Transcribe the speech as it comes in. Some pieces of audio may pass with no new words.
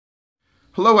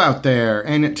Hello out there,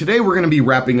 and today we're going to be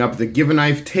wrapping up the Give a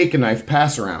Knife, Take a Knife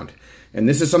pass around. And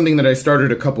this is something that I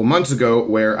started a couple months ago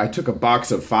where I took a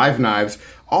box of 5 knives,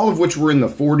 all of which were in the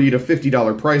 $40 to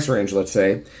 $50 price range, let's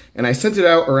say, and I sent it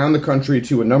out around the country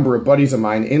to a number of buddies of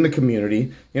mine in the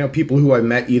community, people who I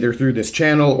met either through this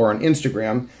channel or on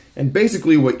Instagram. And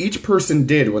basically what each person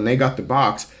did when they got the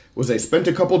box was they spent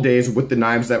a couple days with the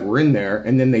knives that were in there,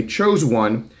 and then they chose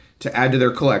one to add to their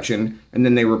collection, and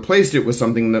then they replaced it with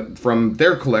something from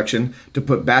their collection to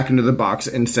put back into the box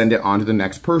and send it on to the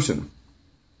next person.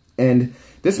 And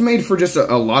this made for just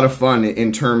a lot of fun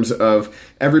in terms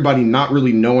of everybody not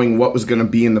really knowing what was going to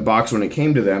be in the box when it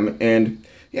came to them. And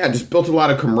yeah, just built a lot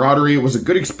of camaraderie. It was a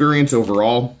good experience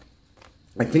overall.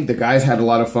 I think the guys had a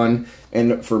lot of fun.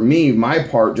 And for me, my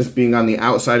part, just being on the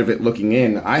outside of it looking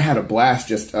in, I had a blast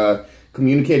just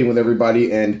communicating with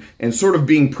everybody and sort of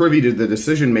being privy to the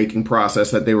decision-making process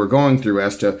that they were going through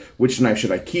as to which knife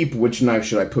should I keep, which knife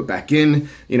should I put back in,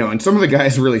 and some of the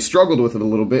guys really struggled with it a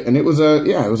little bit, and it was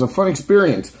a fun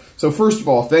experience. So first of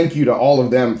all, thank you to all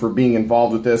of them for being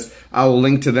involved with this. I will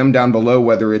link to them down below,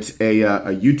 whether it's a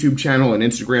YouTube channel, an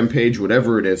Instagram page,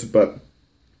 whatever it is, but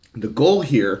the goal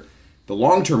here, the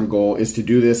long-term goal, is to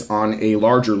do this on a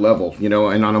larger level,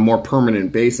 and on a more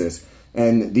permanent basis.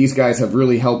 And these guys have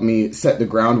really helped me set the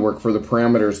groundwork for the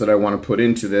parameters that I want to put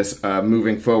into this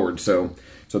moving forward. So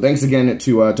thanks again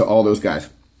to all those guys.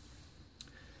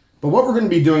 But what we're going to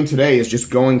be doing today is just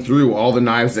going through all the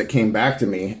knives that came back to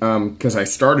me, because I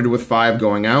started with 5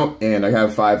 going out, and I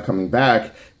have 5 coming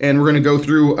back. And we're going to go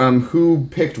through who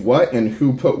picked what and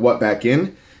who put what back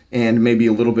in, and maybe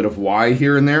a little bit of why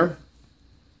here and there.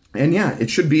 And yeah, it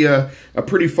should be a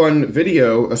pretty fun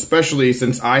video, especially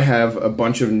since I have a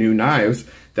bunch of new knives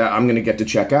that I'm going to get to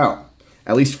check out.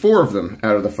 At least 4 of them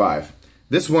out of the 5.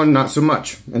 This one, not so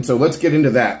much. And so let's get into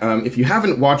that. If you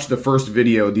haven't watched the first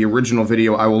video, the original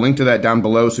video, I will link to that down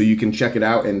below so you can check it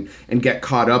out and get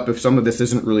caught up if some of this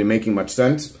isn't really making much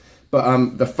sense.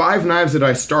 But the 5 knives that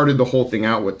I started the whole thing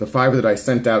out with, the 5 that I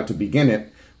sent out to begin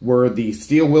it, were the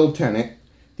Steel Will Tenet,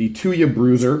 the Tuya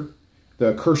Bruiser,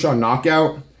 the Kershaw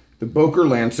Knockout, the Boker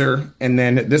Lancer, and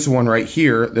then this one right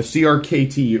here, the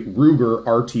CRKT Ruger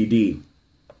RTD.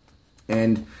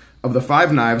 And of the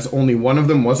 5 knives, only one of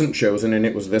them wasn't chosen, and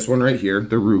it was this one right here,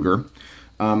 the Ruger.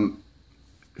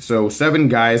 So 7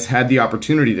 guys had the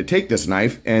opportunity to take this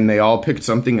knife, and they all picked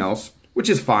something else, which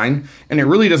is fine. And it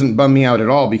really doesn't bum me out at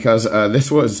all, because this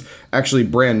was actually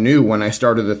brand new when I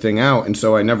started the thing out, and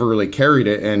so I never really carried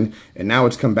it, and now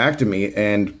it's come back to me,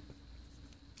 and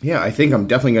yeah, I think I'm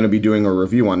definitely going to be doing a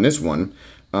review on this one.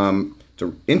 It's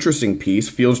an interesting piece,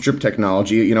 field strip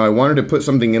technology. I wanted to put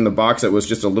something in the box that was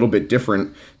just a little bit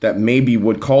different, that maybe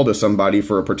would call to somebody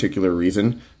for a particular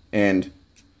reason. And,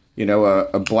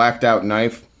 a blacked out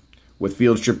knife with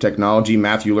field strip technology,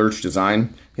 Matthew Lurch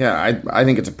design. Yeah, I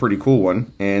think it's a pretty cool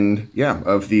one. And yeah,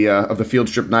 of the field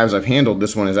strip knives I've handled,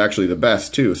 this one is actually the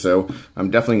best too. So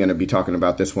I'm definitely going to be talking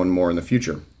about this one more in the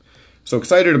future. So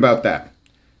excited about that.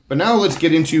 But now let's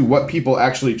get into what people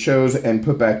actually chose and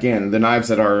put back in, the knives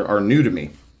that are new to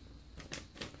me.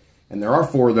 And there are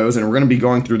 4 of those, and we're going to be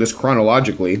going through this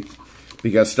chronologically,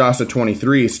 because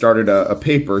Stasa23 started a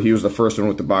paper. He was the first one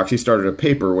with the box. He started a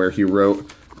paper where he wrote,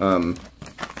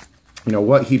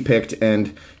 what he picked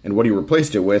and what he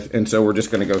replaced it with. And so we're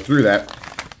just going to go through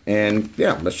that. And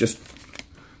yeah, let's just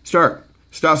start.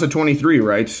 Stasa23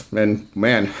 writes, and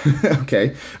man,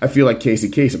 okay, I feel like Casey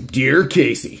Kasem. Dear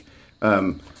Casey,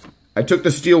 I took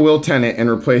the Steel Will Tenet and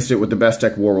replaced it with the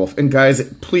Bestech Warwolf. And guys,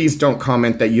 please don't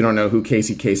comment that you don't know who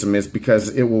Casey Kasem is, because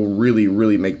it will really,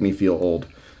 really make me feel old.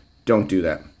 Don't do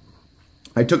that.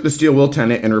 I took the Steel Will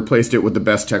Tenet and replaced it with the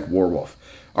Bestech Warwolf.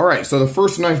 Alright, so the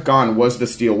first knife gone was the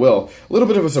Steel Will. A little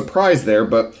bit of a surprise there,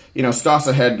 but,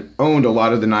 Stasa had owned a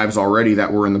lot of the knives already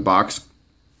that were in the box.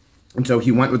 And so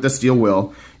he went with the Steel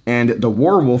Will. And the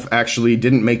Warwolf actually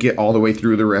didn't make it all the way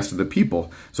through the rest of the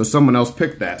people. So someone else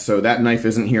picked that. So that knife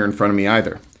isn't here in front of me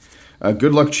either.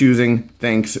 Good luck choosing.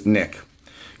 Thanks, Nick.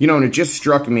 And it just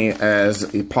struck me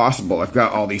as possible. I've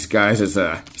got all these guys as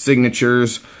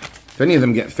signatures. If any of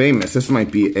them get famous, this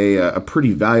might be a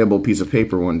pretty valuable piece of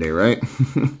paper one day, right?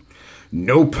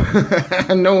 Nope.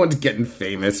 No one's getting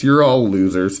famous. You're all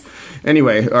losers.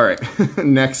 Anyway, all right.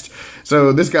 Next.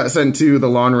 So this got sent to the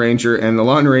Lawn Ranger, and the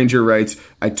Lawn Ranger writes,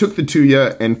 I took the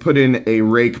Tuya and put in a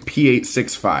rake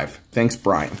P865. Thanks,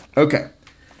 Brian. Okay.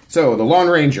 So the Lawn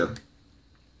Ranger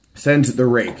sends the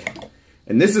rake.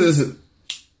 And this is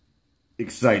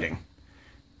exciting,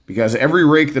 because every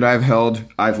rake that I've held,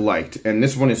 I've liked, and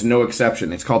this one is no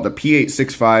exception. It's called the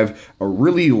P865, a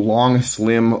really long,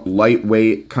 slim,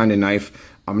 lightweight kind of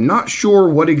knife. I'm not sure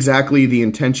what exactly the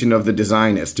intention of the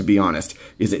design is, to be honest.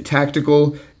 Is it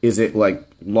tactical? Is it like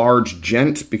large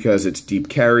gent because it's deep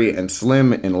carry and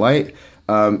slim and light?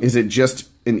 Is it just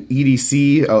an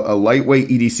EDC, a lightweight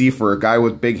EDC for a guy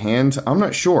with big hands? I'm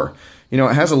not sure. You know,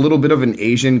 it has a little bit of an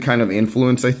Asian kind of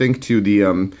influence, I think, to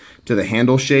the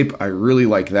handle shape. I really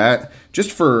like that.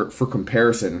 Just for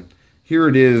comparison, here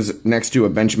it is next to a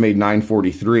Benchmade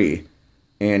 943,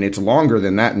 and it's longer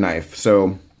than that knife.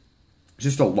 So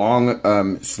just a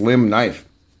long, slim knife.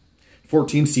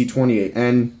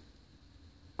 14C28N.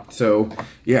 So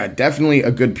yeah, definitely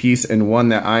a good piece, and one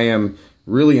that I am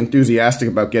really enthusiastic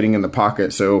about getting in the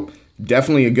pocket. So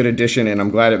definitely a good addition, and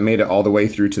I'm glad it made it all the way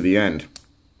through to the end.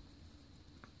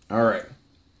 All right.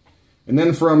 And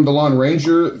then from the Lone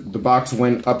Ranger, the box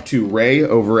went up to Ray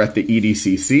over at the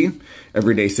EDCC,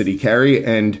 Everyday City Carry,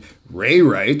 and Ray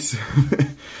writes,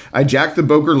 I jacked the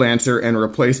Boker Lancer and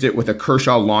replaced it with a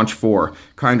Kershaw Launch 4.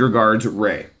 Kind regards,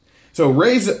 Ray. So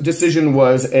Ray's decision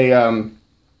was a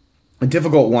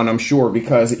difficult one, I'm sure,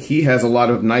 because he has a lot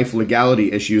of knife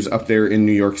legality issues up there in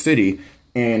New York City.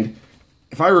 And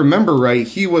if I remember right,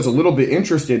 he was a little bit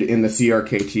interested in the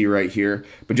CRKT right here,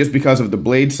 but just because of the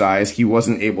blade size, he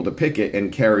wasn't able to pick it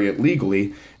and carry it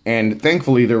legally. And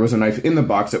thankfully, there was a knife in the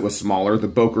box that was smaller, the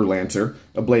Boker Lancer,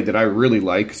 a blade that I really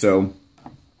like. So,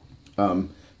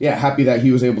 yeah, happy that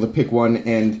he was able to pick one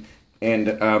and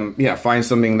yeah, find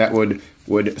something that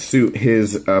would suit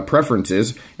his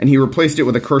preferences. And he replaced it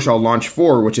with a Kershaw Launch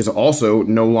 4, which is also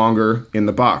no longer in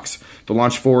the box. The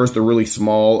Launch 4 is the really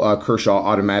small Kershaw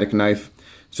automatic knife.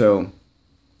 So,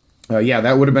 yeah,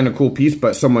 that would have been a cool piece,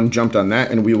 but someone jumped on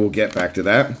that, and we will get back to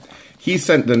that. He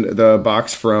sent the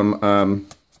box from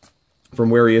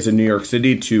where he is in New York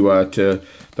City to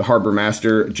the Harbor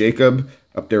Master, Jacob,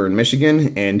 up there in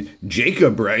Michigan. And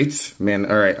Jacob writes, man,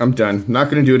 all right, I'm done.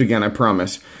 Not going to do it again, I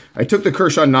promise. I took the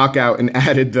Kershaw Knockout and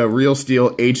added the Real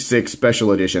Steel H6 Special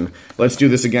Edition. Let's do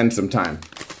this again sometime.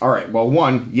 All right, well,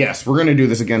 one, yes, we're going to do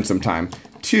this again sometime.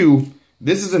 Two,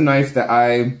 this is a knife that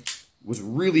I was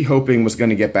really hoping was going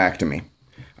to get back to me.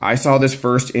 I saw this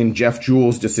first in Jeff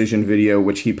Jewell's decision video,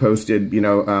 which he posted, you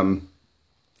know,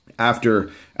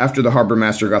 after the Harbor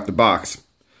Master got the box.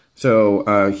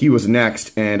 So he was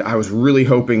next, and I was really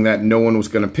hoping that no one was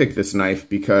going to pick this knife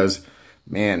because,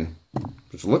 man,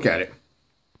 just look at it.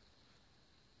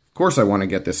 Of course I want to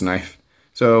get this knife.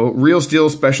 So, Real Steel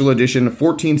Special Edition,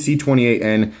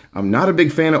 14C28N. I'm not a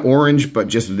big fan of orange, but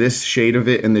just this shade of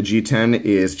it in the G10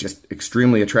 is just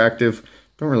extremely attractive.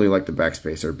 Don't really like the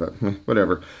backspacer, but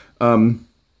whatever.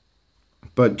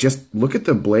 But just look at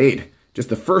the blade. Just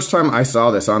the first time I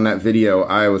saw this on that video,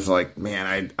 I was like,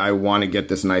 man, I want to get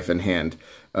this knife in hand.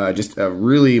 Just a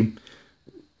really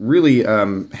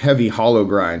heavy hollow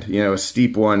grind, you know, a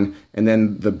steep one, and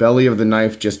then the belly of the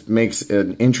knife just makes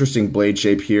an interesting blade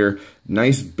shape here.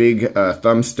 Nice big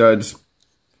thumb studs. I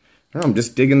don't know, I'm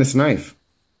just digging this knife.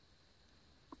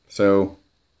 So,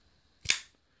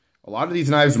 a lot of these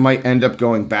knives might end up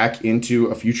going back into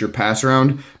a future pass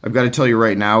round. I've got to tell you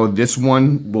right now, this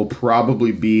one will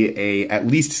probably be a at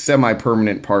least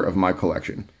semi-permanent part of my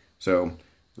collection. So,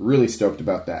 really stoked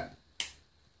about that.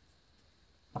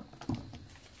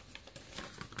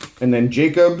 And then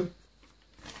Jacob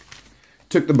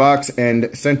took the box and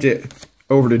sent it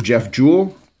over to Jeff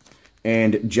Jewell.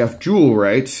 And Jeff Jewell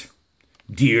writes,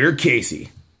 Dear Casey.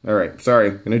 All right, sorry,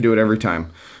 I'm going to do it every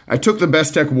time. I took the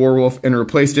Bestech Warwolf and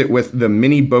replaced it with the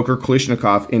Mini Boker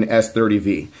Kalashnikov in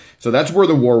S30V. So that's where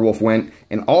the Warwolf went.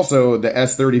 And also the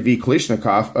S30V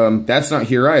Kalashnikov, that's not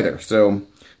here either. So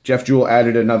Jeff Jewell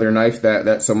added another knife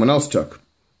that someone else took.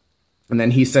 And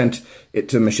then he sent it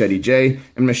to Machete J.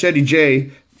 And Machete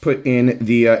J put in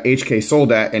the HK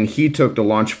Soldat, and he took the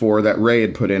Launch 4 that Ray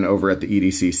had put in over at the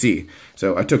EDCC.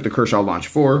 So I took the Kershaw Launch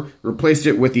 4, replaced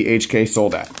it with the HK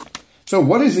Soldat. So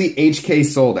what is the HK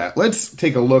Soldat? Let's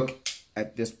take a look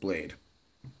at this blade.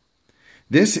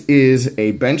 This is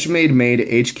a Benchmade made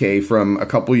HK from a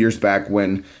couple years back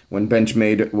when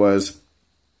Benchmade was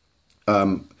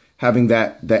having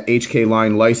that HK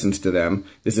line licensed to them.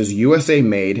 This is USA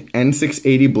made,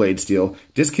 N680 blade steel,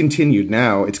 discontinued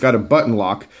now. It's got a button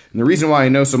lock. And the reason why I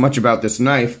know so much about this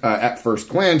knife at first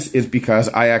glance is because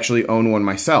I actually own one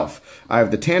myself. I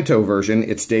have the Tanto version.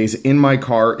 It stays in my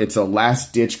car. It's a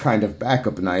last ditch kind of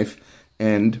backup knife.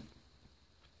 And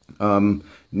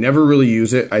never really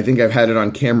use it. I think I've had it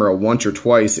on camera once or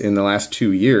twice in the last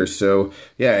 2 years. So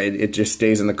yeah, it just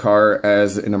stays in the car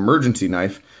as an emergency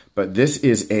knife. But this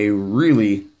is a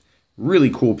really, really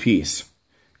cool piece.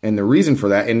 And the reason for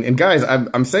that, and guys,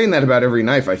 I'm saying that about every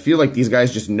knife. I feel like these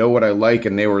guys just know what I like,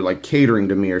 and they were like catering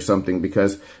to me or something,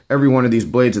 because every one of these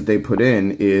blades that they put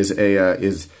in is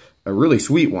a really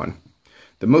sweet one.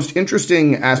 The most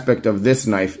interesting aspect of this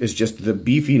knife is just the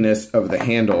beefiness of the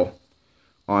handle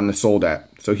on the Soldat.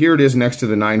 So here it is next to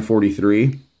the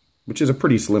 943, which is a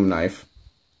pretty slim knife.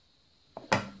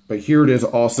 But here it is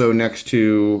also next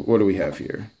to, what do we have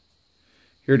here?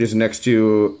 Here it is next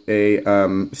to a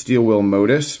steel wheel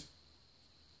Modus.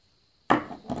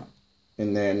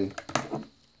 And then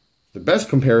the best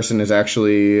comparison is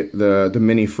actually the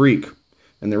Mini Freak.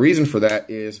 And the reason for that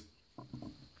is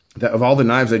that of all the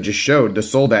knives I just showed, the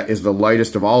Soldat is the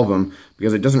lightest of all of them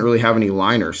because it doesn't really have any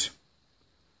liners.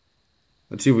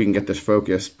 Let's see if we can get this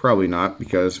focused. Probably not,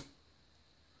 because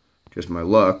just my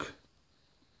luck.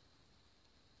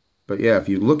 But yeah, if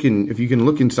you can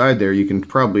look inside there, you can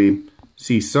probably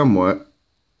see somewhat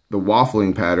the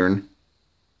waffling pattern.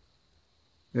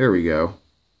 There we go.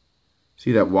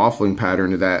 See that waffling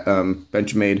pattern that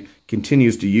Benchmade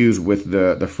continues to use with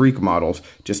the Freak models.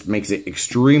 Just makes it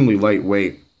extremely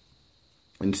lightweight.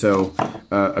 And so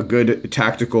a good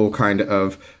tactical kind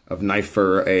of knife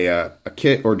for a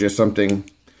kit, or just something,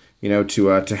 you know,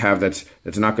 to have that's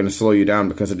not going to slow you down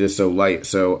because it is so light.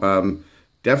 So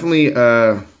definitely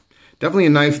a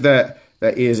knife that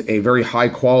is a very high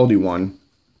quality one.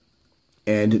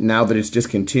 And now that it's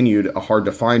discontinued, a hard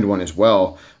to find one as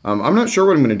well. I'm not sure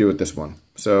what I'm going to do with this one.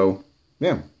 So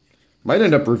yeah, might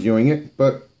end up reviewing it,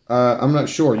 but I'm not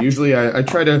sure. Usually I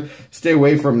try to stay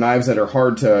away from knives that are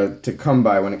hard to come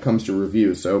by when it comes to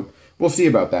reviews. So we'll see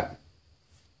about that.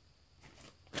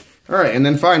 All right, and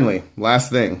then finally,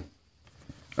 last thing.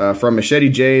 From Machete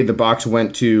J, the box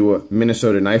went to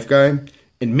Minnesota Knife Guy.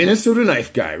 And Minnesota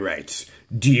Knife Guy writes,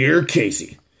 "Dear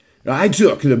Casey, I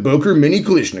took the Boker Mini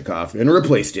Kalashnikov and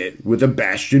replaced it with a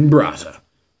Bastian Brasa."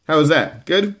 How was that?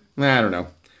 Good? I don't know.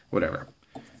 Whatever.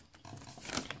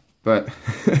 But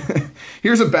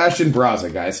here's a Bastian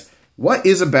Brasa, guys. What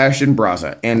is a Bastian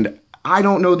Brasa? And I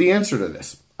don't know the answer to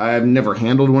this. I've never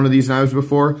handled one of these knives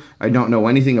before. I don't know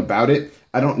anything about it.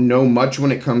 I don't know much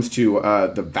when it comes to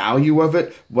the value of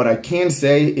it. What I can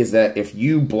say is that if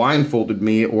you blindfolded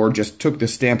me or just took the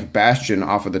stamp Bastian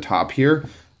off of the top here,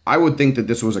 I would think that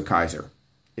this was a Kizer.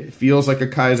 It feels like a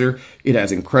Kizer. It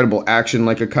has incredible action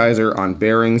like a Kizer on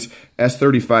bearings.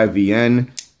 S35VN,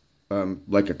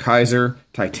 like a Kizer.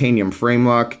 Titanium frame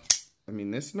lock. I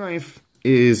mean, this knife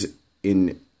is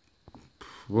in,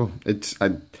 well, it's, I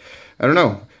don't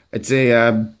know. It's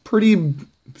a pretty,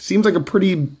 seems like a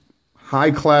pretty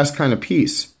high-class kind of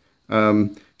piece.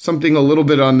 Something a little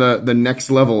bit on the next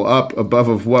level up above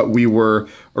of what we were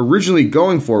originally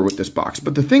going for with this box.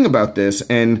 But the thing about this,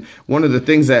 and one of the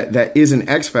things that is an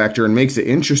X factor and makes it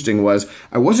interesting, was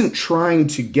I wasn't trying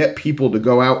to get people to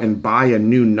go out and buy a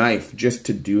new knife just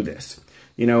to do this.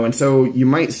 You know, and so you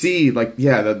might see, like,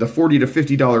 yeah, the $40 to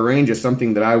 $50 range is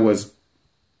something that I was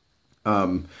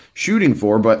shooting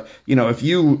for, but you know, if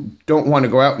you don't want to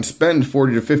go out and spend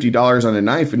 $40 to $50 on a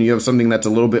knife and you have something that's a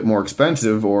little bit more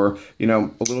expensive, or you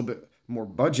know, a little bit more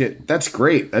budget, that's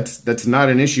great. That's not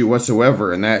an issue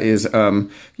whatsoever. And that is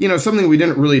you know, something we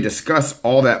didn't really discuss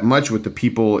all that much with the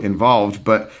people involved,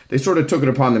 but they sort of took it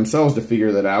upon themselves to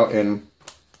figure that out. And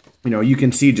you know, you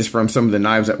can see just from some of the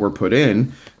knives that were put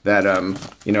in that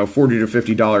you know, $40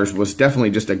 to $50 was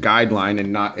definitely just a guideline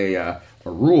and not a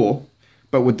rule.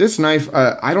 But with this knife,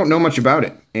 I don't know much about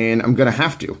it, and I'm going to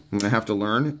have to. I'm going to have to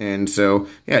learn, and so,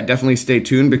 yeah, definitely stay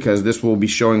tuned because this will be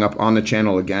showing up on the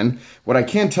channel again. What I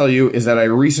can tell you is that I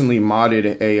recently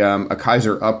modded a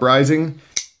Kizer Uprising,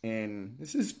 and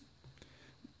this is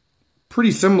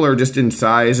pretty similar just in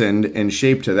size and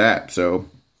shape to that, so,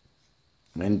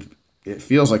 and it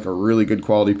feels like a really good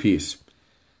quality piece.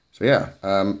 So, yeah,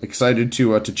 I'm excited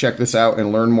to check this out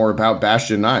and learn more about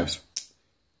Bastian knives.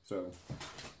 So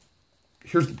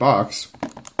here's the box.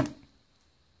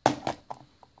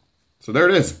 So there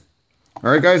it is.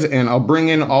 All right, guys, and I'll bring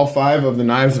in all 5 of the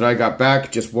knives that I got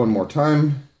back just one more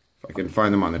time, if I can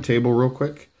find them on the table real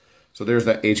quick. So there's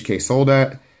that HK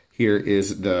Soldat. Here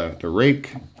is the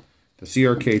rake, the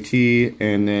CRKT,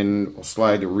 and then we'll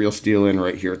slide the real steel in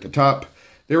right here at the top.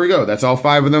 There we go. That's all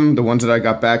 5 of them, the ones that I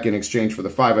got back in exchange for the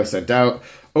 5 I sent out.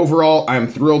 Overall, I'm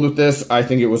thrilled with this. I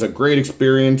think it was a great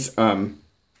experience.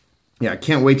 Yeah, I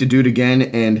can't wait to do it again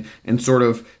and sort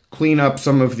of clean up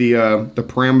some of the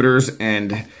parameters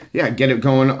and, yeah, get it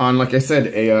going on, like I said,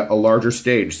 a larger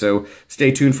stage. So stay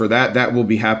tuned for that. That will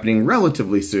be happening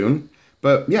relatively soon.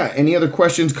 But, yeah, any other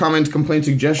questions, comments, complaints,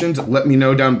 suggestions, let me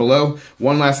know down below.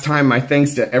 One last time, my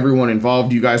thanks to everyone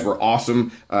involved. You guys were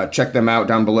awesome. Check them out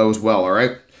down below as well, all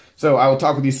right? So I will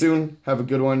talk with you soon. Have a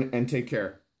good one and take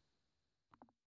care.